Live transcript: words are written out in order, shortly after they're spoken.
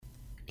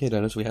Okay,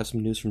 Dennis, we have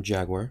some news from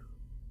Jaguar.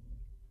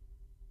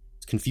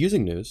 It's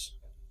confusing news.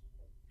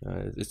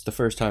 It's the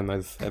first time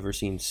I've ever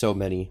seen so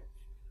many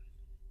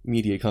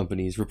media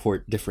companies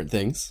report different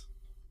things.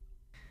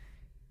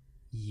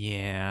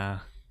 Yeah,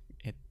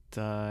 it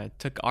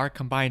took our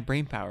combined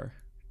brain power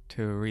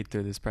to read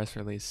through this press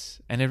release,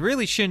 and it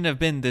really shouldn't have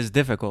been this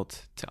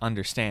difficult to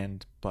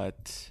understand.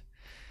 But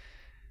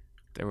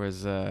there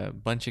was a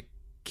bunch of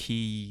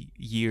key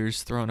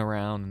years thrown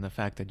around, and the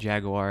fact that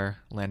Jaguar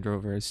Land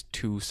Rover is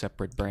two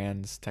separate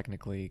brands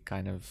technically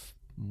kind of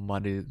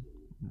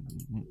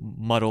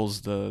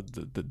muddles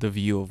the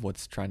view of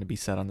what's trying to be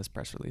said on this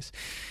press release.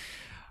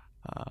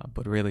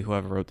 But really,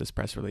 whoever wrote this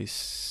press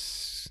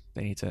release,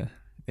 they need to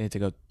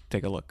go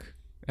take a look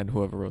at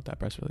whoever wrote that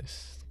press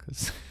release,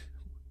 because,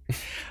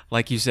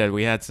 like you said,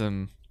 we had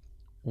some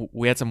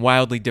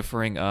wildly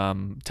differing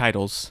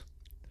titles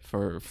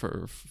for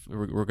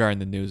regarding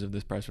the news of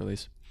this press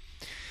release,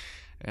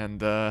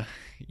 and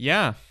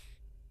yeah.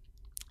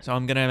 So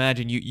I'm gonna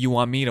imagine you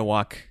want me to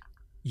walk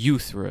you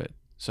through it.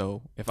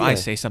 So if I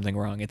say something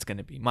wrong, it's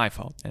gonna be my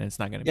fault, and it's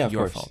not gonna be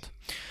your fault.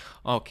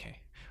 Okay.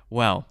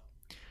 Well,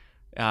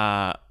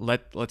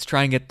 let's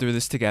try and get through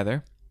this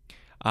together.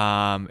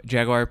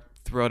 Jaguar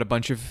threw out a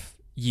bunch of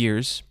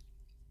years.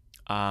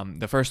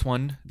 The first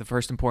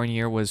important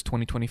year was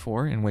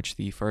 2024, in which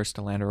the first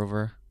Land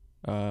Rover,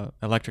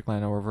 electric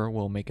Land Rover,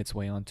 will make its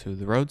way onto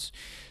the roads.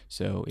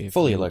 So if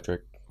fully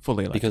electric,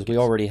 because we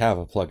already have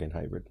a plug-in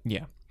hybrid.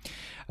 Yeah.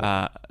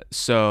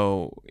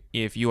 So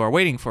if you are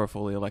waiting for a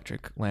fully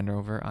electric Land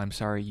Rover, I'm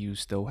sorry, you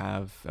still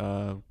have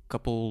a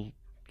couple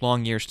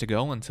long years to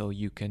go until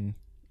you can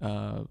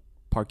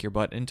park your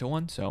butt into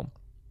one. So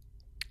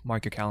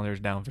mark your calendars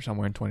down for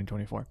somewhere in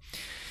 2024.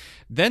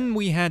 Then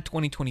we had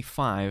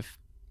 2025,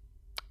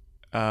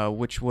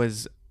 which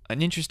was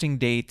an interesting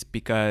date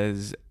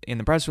because in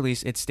the press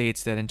release it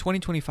states that in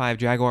 2025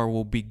 Jaguar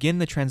will begin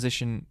the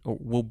transition, or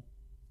will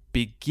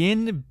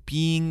begin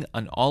being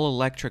an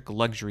all-electric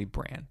luxury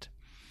brand,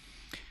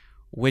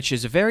 which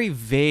is a very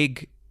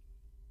vague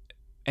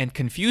and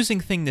confusing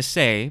thing to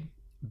say,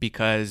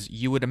 because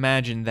you would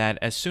imagine that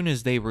as soon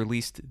as they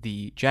released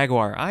the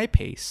Jaguar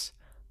I-Pace,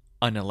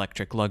 an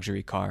electric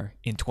luxury car,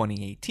 in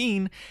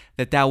 2018,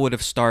 that would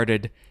have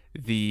started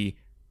the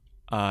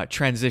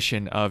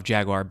transition of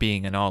Jaguar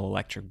being an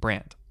all-electric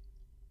brand.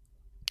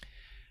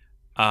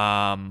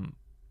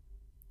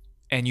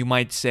 And you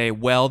might say,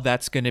 well,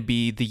 that's going to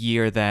be the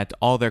year that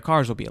all their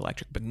cars will be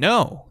electric. But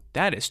no,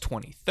 that is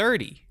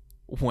 2030,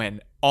 when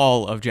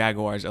all of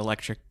Jaguar's cars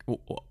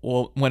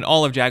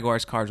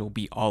will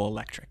be all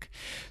electric.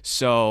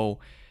 So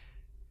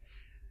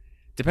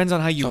depends on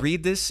how you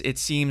read this. It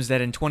seems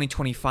that in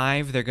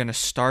 2025 they're going to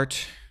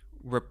start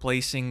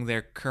replacing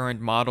their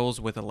current models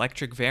with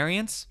electric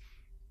variants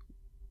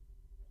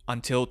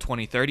until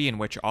 2030, in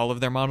which all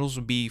of their models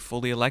will be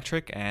fully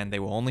electric and they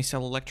will only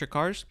sell electric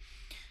cars.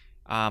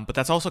 But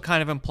that's also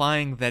kind of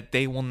implying that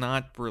they will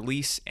not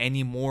release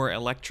any more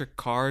electric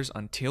cars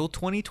until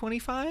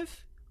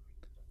 2025.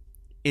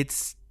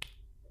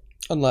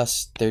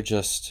 Unless they're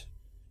just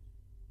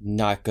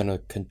not going to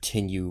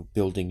continue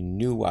building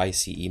new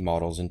ICE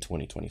models in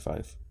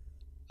 2025.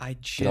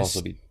 Could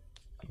also be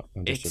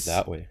understood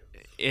that way.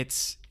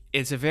 It's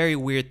a very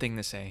weird thing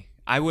to say.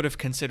 I would have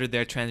considered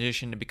their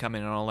transition to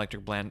becoming an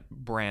all-electric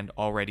brand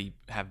already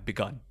have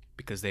begun,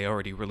 because they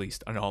already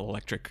released an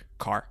all-electric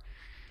car.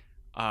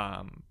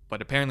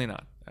 But apparently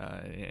not.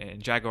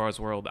 In Jaguar's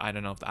world, I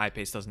don't know if the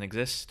I-Pace doesn't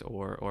exist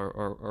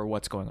or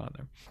what's going on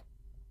there.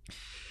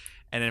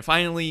 And then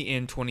finally,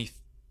 in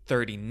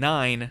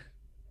 2039,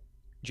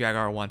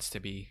 Jaguar wants to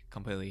be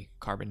completely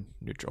carbon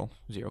neutral,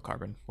 zero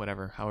carbon,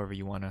 however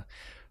you want to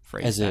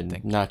phrase that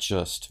thing. Not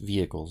just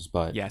vehicles,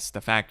 but yes, the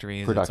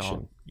factory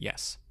production.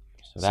 Yes.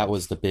 So that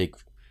was the big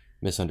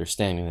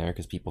misunderstanding there,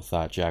 because people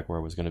thought Jaguar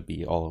was going to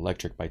be all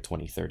electric by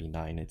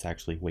 2039. It's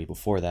actually way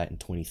before that, in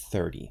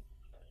 2030.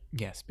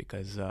 Yes,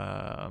 because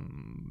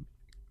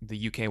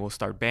the UK will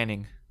start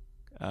banning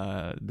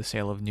the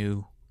sale of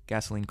new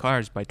gasoline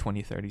cars by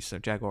 2030, so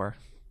Jaguar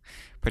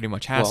pretty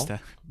much has to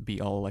be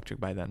all electric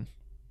by then.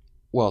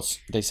 Well,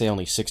 they say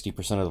only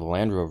 60% of the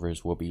Land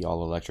Rovers will be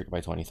all electric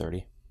by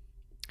 2030.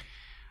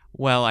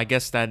 Well, I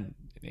guess that,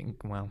 I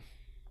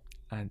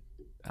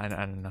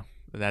don't know.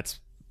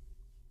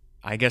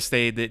 I guess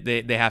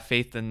they have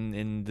faith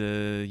in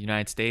the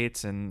United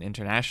States, and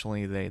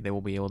internationally they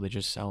will be able to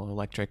just sell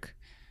electric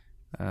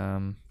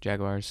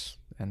Jaguars,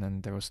 and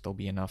then there will still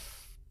be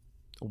enough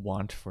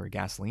want for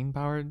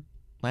gasoline-powered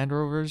Land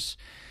Rovers.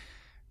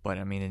 But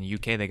I mean, in the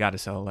UK, they got to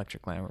sell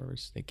electric Land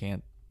Rovers. They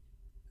can't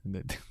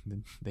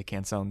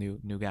sell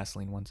new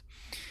gasoline ones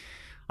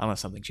unless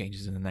something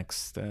changes in the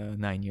next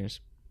 9 years.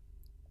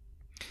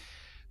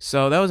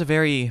 So that was a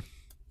very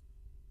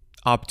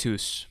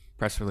obtuse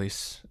press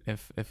release,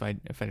 if I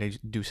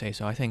do say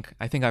so. I think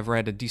I've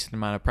read a decent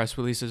amount of press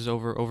releases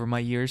over my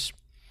years.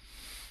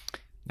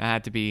 That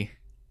had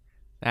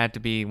to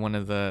be one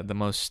of the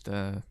most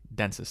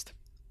densest.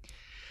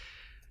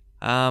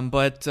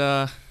 But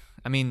I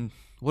mean,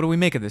 what do we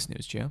make of this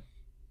news, Gio?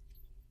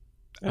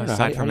 I don't know.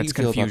 aside How from do its you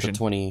feel about the confusion.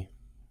 20?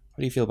 How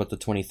do you feel about the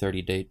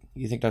 2030 date?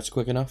 You think that's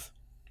quick enough?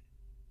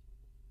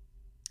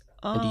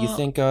 And Uh,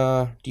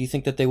 do you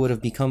think that they would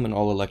have become an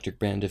all electric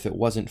brand if it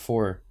wasn't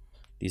for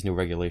these new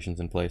regulations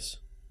in place?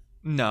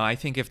 no, I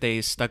think if the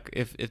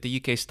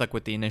UK stuck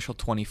with the initial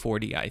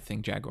 2040, I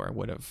think Jaguar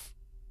would have.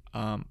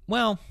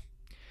 Well,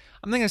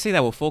 I'm not gonna say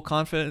that with full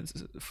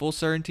confidence, full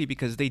certainty,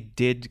 because they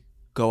did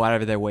go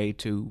out of their way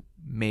to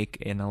make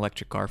an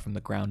electric car from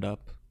the ground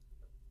up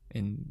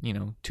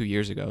in 2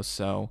 years ago.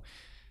 So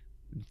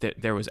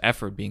there was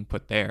effort being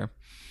put there.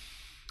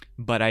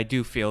 But I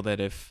do feel that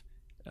if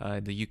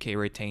the UK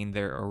retained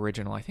their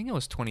original, I think it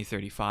was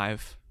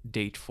 2035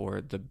 date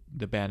for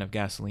the ban of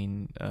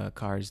gasoline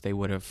cars, they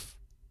would have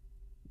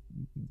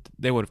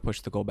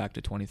pushed the goal back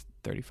to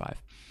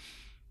 2035.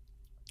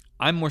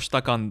 I'm more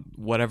stuck on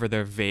whatever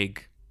their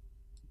vague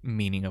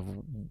meaning of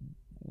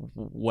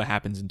what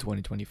happens in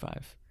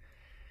 2025,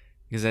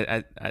 because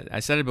I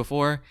said it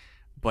before,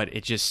 but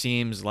it just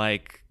seems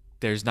like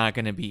there's not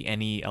going to be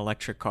any new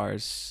electric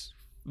cars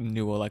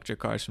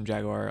from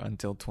Jaguar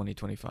until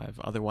 2025.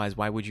 Otherwise,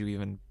 why would you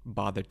even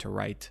bother to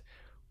write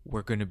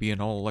we're going to be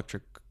an all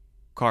electric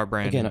car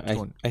brand Again,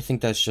 in I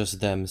think that's just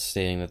them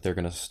saying that they're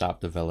going to stop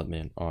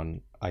development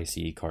on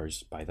ICE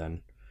cars by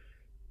then.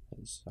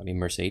 I mean,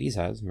 Mercedes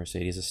has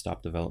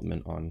stopped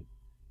development on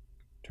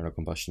internal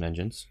combustion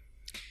engines.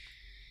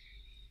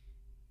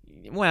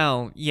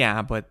 Well,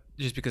 yeah, but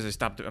just because they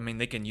stopped, I mean,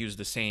 they can use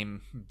the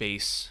same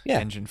base Yeah,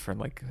 engine for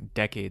like a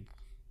decade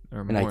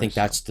or and I more. think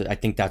So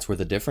that's where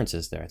the difference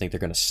is there. I think they're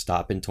going to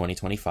stop in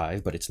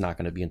 2025, but it's not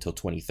going to be until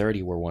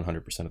 2030 where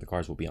 100% of the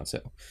cars will be on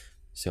sale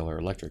or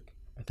electric.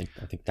 I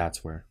think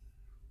that's where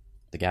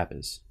the gap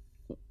is.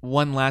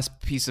 one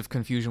last piece of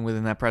confusion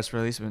within that press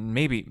release, and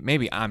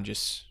maybe I'm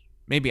just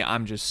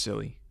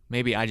silly.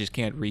 Maybe I just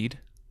can't read.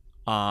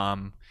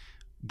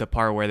 The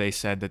part where they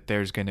said that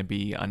there's going to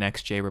be an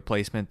XJ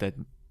replacement that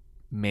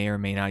may or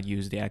may not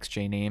use the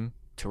XJ name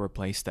to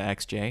replace the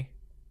XJ.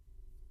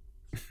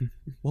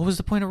 What was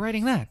the point of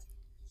writing that?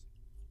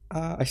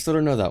 I still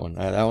don't know that one.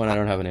 That one I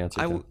don't have an answer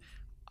to.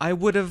 I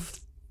would have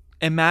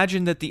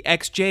imagined that the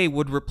XJ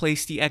would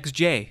replace the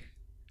XJ.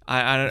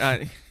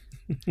 I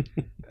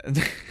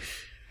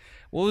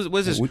what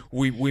was this?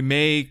 We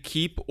may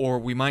keep or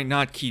we might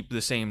not keep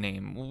the same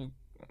name,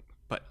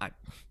 but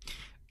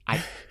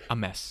a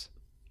mess.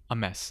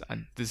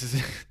 This is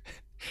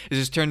this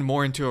has turned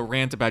more into a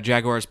rant about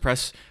Jaguar's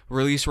press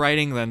release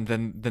writing than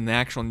the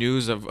actual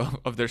news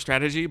of their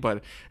strategy.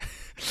 But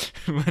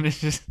but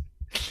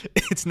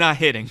it's not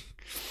hitting.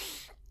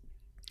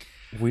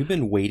 We've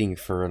been waiting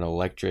for an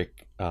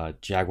electric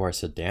Jaguar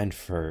sedan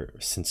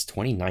since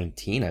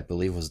 2019, I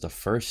believe, was the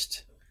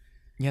first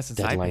Yes, it's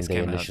deadline I-Pace they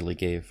came out. initially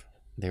gave.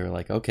 They were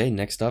like, okay,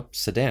 next up,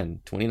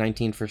 sedan,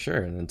 2019 for sure.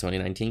 And then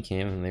 2019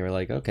 came, and they were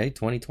like, okay,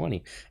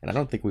 2020. And I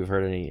don't think we've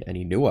heard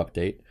any new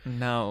update.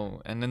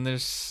 No, and then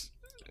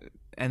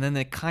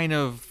it kind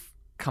of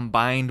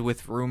combined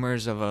with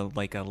rumors of a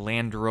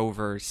Land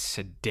Rover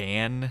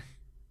sedan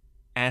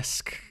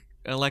esque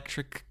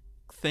electric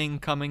thing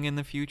coming in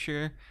the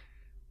future,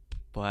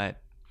 but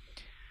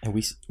And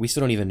we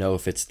still don't even know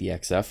if it's the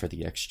XF or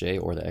the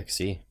XJ or the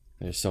XC.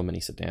 There's so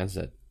many sedans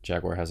that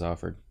Jaguar has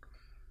offered.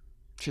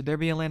 should there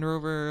be a Land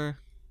Rover?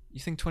 You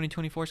think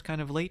 2024 is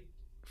kind of late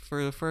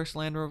for the first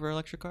Land Rover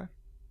electric car?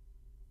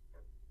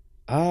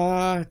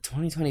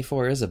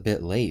 2024 is a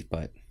bit late,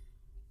 but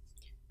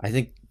I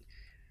think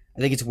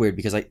it's weird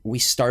because we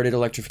started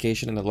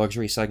electrification in the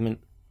luxury segment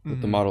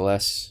with the Model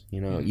S.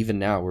 Even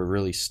now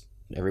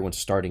everyone's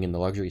starting in the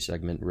luxury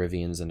segment.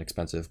 Rivian's an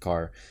expensive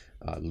car,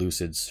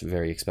 Lucid's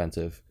very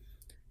expensive.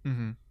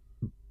 Mm-hmm.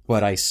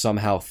 But I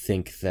somehow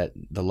think that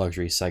the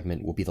luxury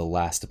segment will be the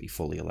last to be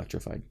fully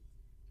electrified.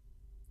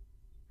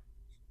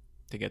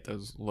 To get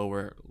those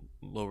lower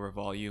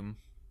volume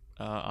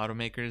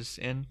automakers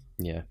in.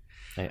 Yeah,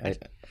 I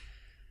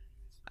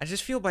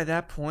just feel by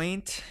that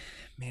point,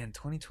 man,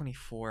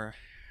 2024.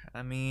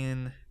 I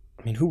mean,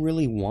 who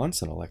really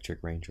wants an electric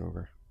Range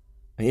Rover?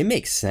 It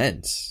makes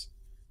sense.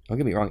 Don't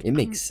get me wrong, it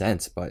makes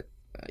sense, but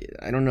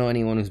I don't know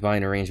anyone who's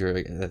buying a Range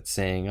Rover that's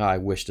saying, "Oh, I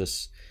wish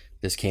this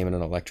came in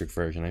an electric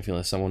version." I feel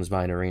like someone who's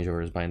buying a Range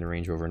Rover is buying a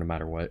Range Rover no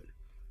matter what.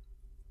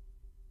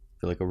 I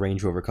feel like a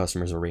Range Rover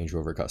customer is a Range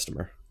Rover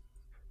customer.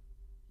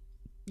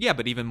 yeah,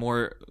 but even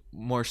more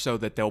so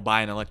that they'll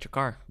buy an electric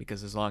car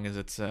because as long as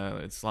it's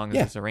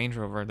it's a Range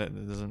Rover,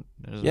 that doesn't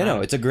Yeah, no,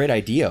 matter. it's a great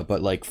idea,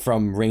 but like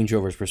from Range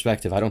Rover's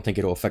perspective, I don't think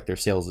it'll affect their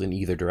sales in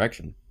either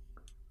direction.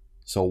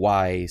 So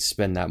why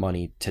spend that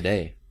money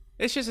today?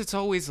 It's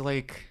always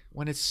like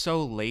when it's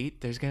so late,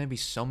 there's gonna be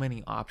so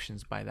many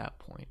options by that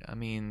point. I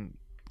mean,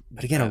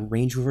 But again, a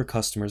Range Rover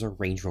customer is a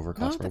Range Rover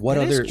No, customer. that What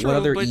is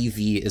other true, but-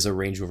 EV is a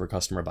Range Rover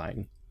customer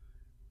buying?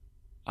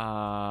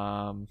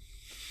 Come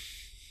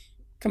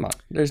on,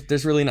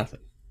 there's really nothing.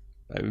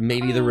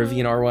 Maybe the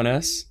Rivian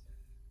R1S.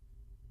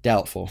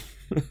 Doubtful.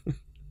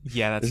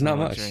 yeah, that's There's not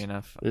much. luxury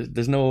enough.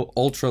 There's no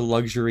ultra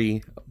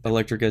luxury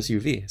electric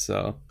SUV.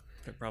 So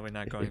They're probably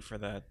not going for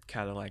that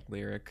Cadillac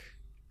Lyriq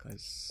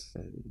because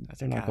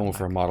that's a They're not going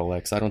for a Cadillac. Model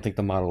X. I don't think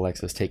the Model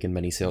X has taken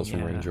many sales from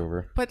Yeah. Range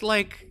Rover. But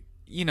like,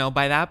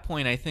 by that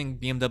point, I think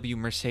BMW,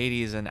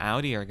 Mercedes, and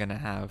Audi are gonna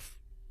have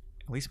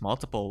at least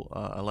multiple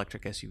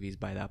electric SUVs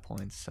by that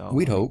point. So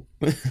We'd hope.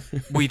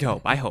 we'd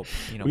hope. I hope.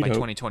 We'd By hope.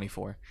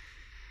 2024.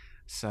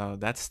 So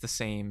that's the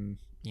same,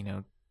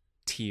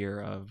 tier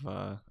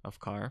of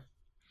car.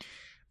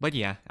 But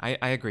yeah,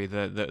 I agree.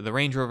 The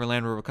Range Rover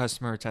Land Rover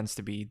customer tends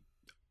to be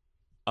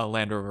a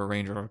Land Rover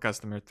Range Rover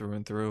customer through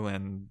and through,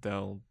 and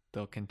they'll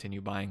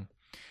continue buying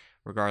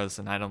regardless.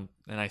 And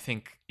I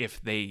think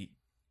if they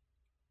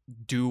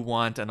do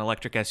want an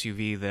electric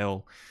SUV,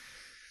 they'll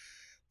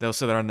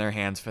sit on their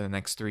hands for the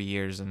next 3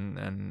 years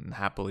and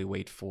happily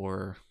wait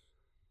for.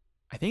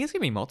 I think it's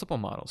gonna be multiple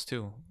models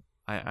too.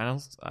 I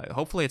don't.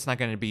 Hopefully, it's not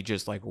going to be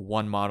just like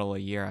one model a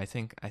year. I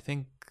think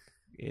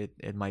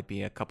it might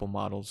be a couple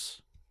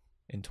models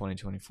in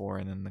 2024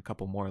 and then a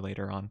couple more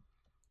later on.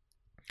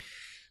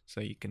 So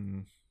you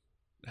can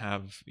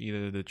have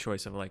either the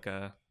choice of like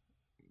a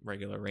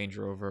regular Range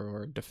Rover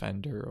or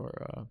Defender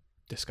or a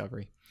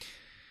Discovery.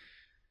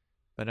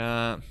 But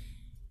A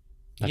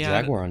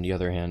yeah, Jaguar, on the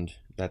other hand,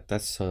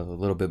 that's a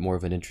little bit more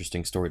of an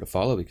interesting story to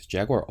follow, because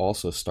Jaguar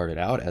also started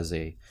out as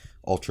a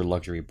ultra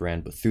luxury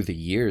brand, but through the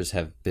years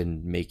have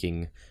been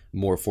making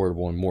more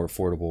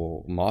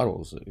affordable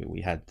models.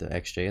 We had the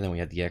XJ, and then we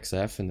had the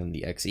XF, and then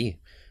the XE,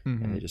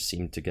 and they just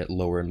seem to get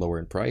lower and lower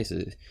in price.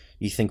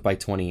 You think by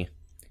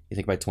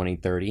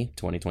 2030,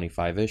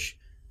 2025-ish,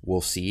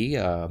 we'll see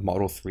a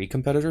Model 3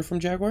 competitor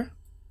from Jaguar?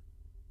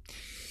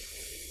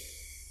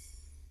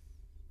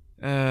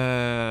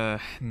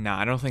 No,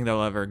 I don't think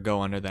they'll ever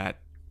go under that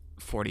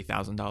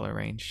 $40,000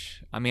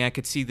 range. I mean, I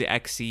could see the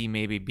XE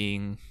maybe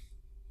being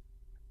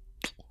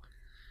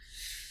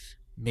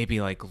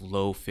like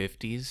low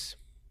 50s,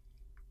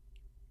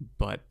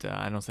 but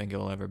I don't think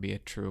it'll ever be a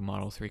true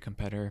Model 3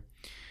 competitor.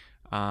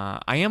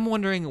 I am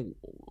wondering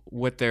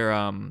what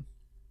their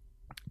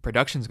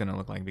production is going to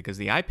look like, because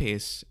the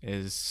I-Pace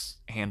is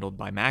handled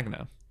by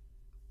Magna.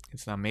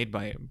 It's not made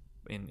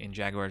in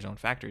Jaguar's own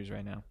factories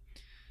right now.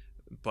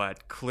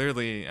 But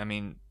clearly, I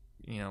mean,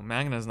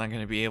 Magna's not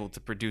going to be able to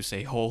produce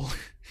a whole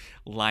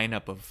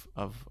lineup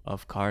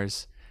of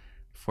cars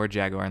for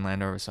Jaguar and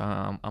Land Rover. So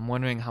I'm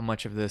wondering how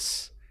much of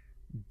this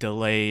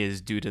delay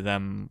is due to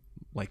them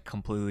like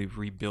completely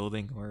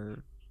rebuilding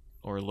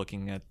or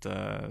looking at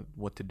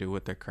what to do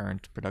with their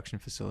current production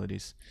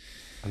facilities.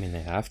 I mean,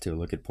 they have to.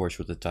 Look at Porsche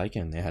with the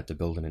Taycan. They had to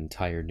build an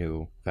entire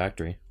new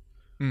factory.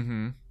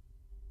 Mm-hmm.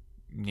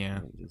 Yeah.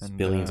 And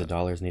billions of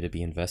dollars need to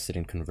be invested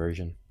in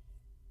conversion.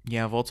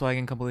 Yeah,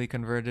 Volkswagen completely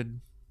converted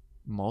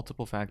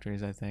multiple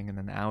factories, I think, and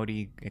then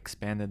Audi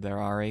expanded their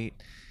R8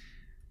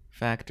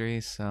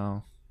 factory.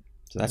 So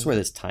that's where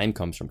this time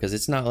comes from, because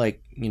it's not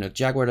like,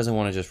 Jaguar doesn't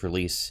want to just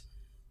release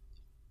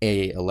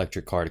a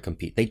electric car to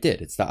compete. They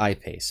did. It's the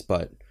I-Pace,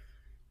 but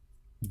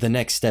the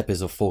next step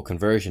is a full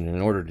conversion, and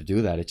in order to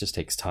do that, it just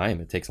takes time.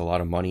 It takes a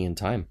lot of money and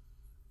time.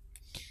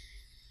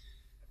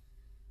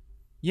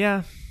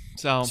 Yeah.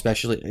 So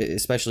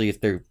especially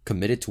if they're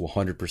committed to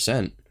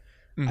 100%.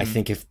 Mm-hmm. I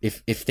think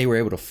if they were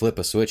able to flip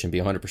a switch and be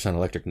 100%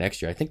 electric next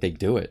year, I think they'd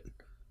do it.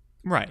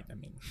 Right. I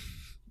mean,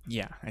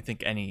 yeah, I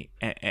think any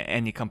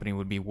company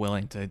would be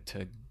willing to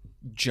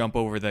jump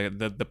over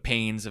the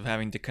pains of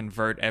having to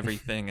convert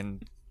everything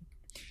and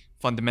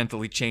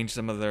fundamentally change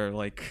some of their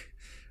like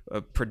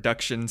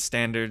production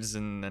standards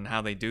and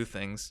how they do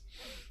things.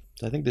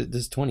 So I think that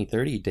this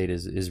 2030 date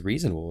is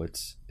reasonable.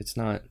 It's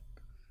not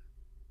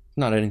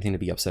anything to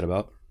be upset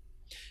about.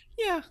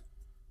 Yeah,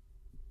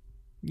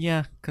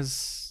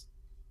 because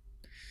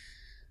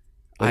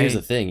here's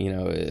the thing,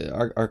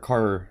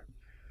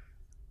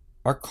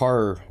 our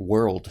car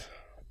world,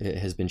 it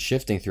has been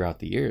shifting throughout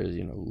the years.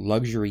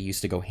 Luxury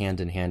used to go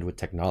hand in hand with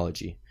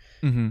technology.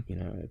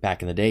 Mm-hmm.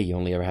 Back in the day, you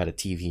only ever had a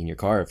TV in your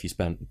car if you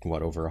spent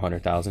over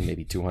 $100,000,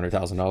 maybe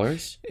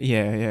 $200,000.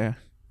 Yeah.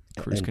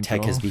 Cruise and control.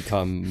 Tech has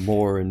become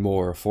more and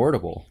more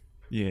affordable.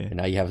 Yeah. And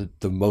now you have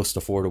the most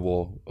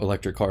affordable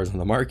electric cars on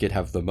the market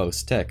have the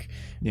most tech.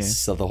 Yeah.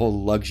 So the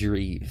whole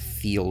luxury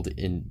field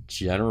in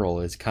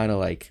general is kind of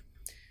like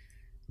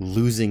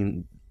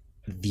losing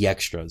the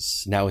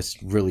extras. Now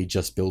it's really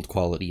just build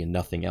quality and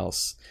nothing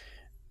else.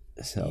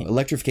 So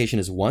electrification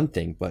is one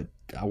thing, but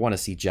I want to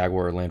see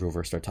Jaguar or Land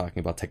Rover start talking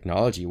about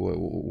technology.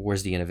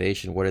 Where's the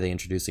innovation? What are they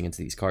introducing into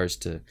these cars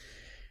to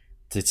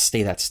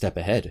stay that step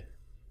ahead?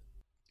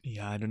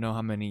 Yeah, I don't know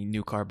how many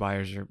new car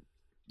buyers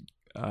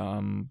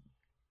are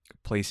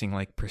placing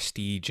like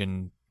prestige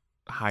and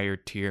higher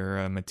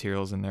tier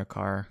materials in their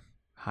car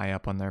high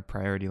up on their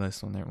priority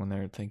list when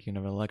they're thinking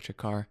of an electric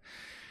car.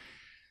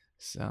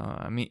 So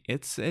I mean,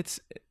 it's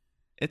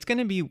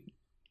gonna be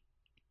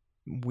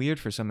weird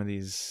for some of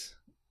these.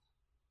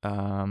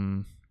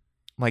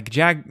 Like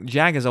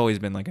Jag has always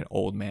been like an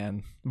old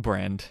man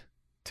brand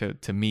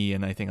to me,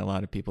 and I think a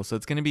lot of people. So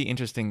it's gonna be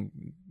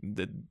interesting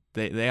that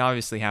they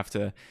obviously have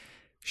to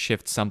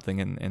shift something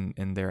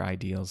in their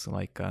ideals,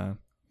 like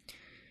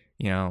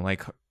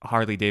like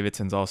Harley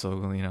Davidson's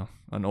also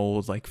an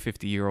old like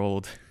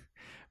 50-year-old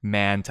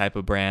man type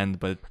of brand,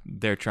 but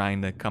they're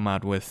trying to come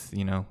out with,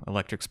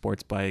 electric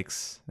sports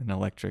bikes and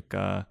electric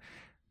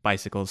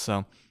bicycles.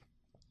 So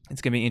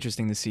it's gonna be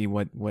interesting to see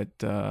what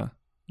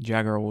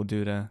Jaguar will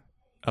do to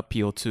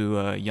appeal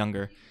to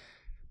younger.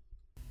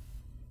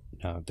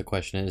 Now, the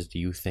question is, do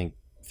you think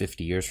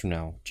 50 years from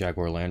now,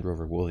 Jaguar Land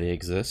Rover, will they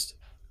exist?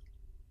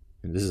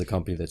 And this is a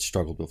company that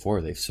struggled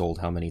before. They've sold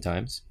how many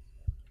times?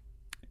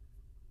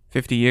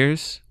 50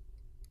 years?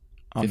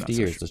 50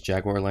 years. Does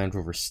Jaguar Land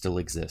Rover still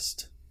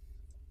exist?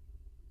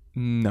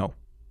 No.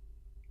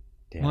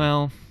 Damn.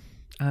 Well,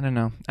 I don't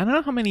know. I don't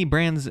know how many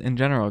brands in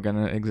general are going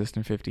to exist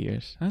in 50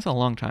 years. That's a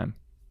long time.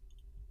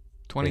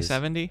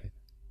 2070?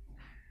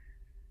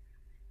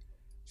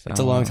 It's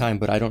a long time,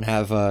 but I don't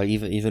have,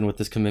 even with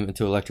this commitment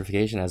to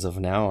electrification as of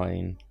now, I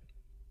mean,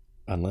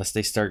 unless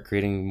they start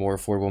creating more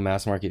affordable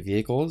mass market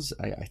vehicles,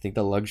 I think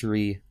the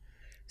luxury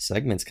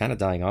segment's kind of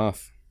dying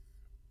off.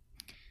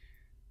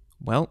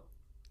 Well,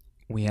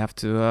 we have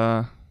to,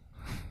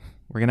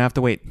 we're going to have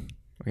to wait.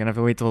 We're going to have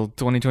to wait till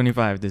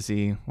 2025 to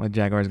see what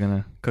Jaguar is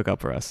going to cook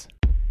up for us.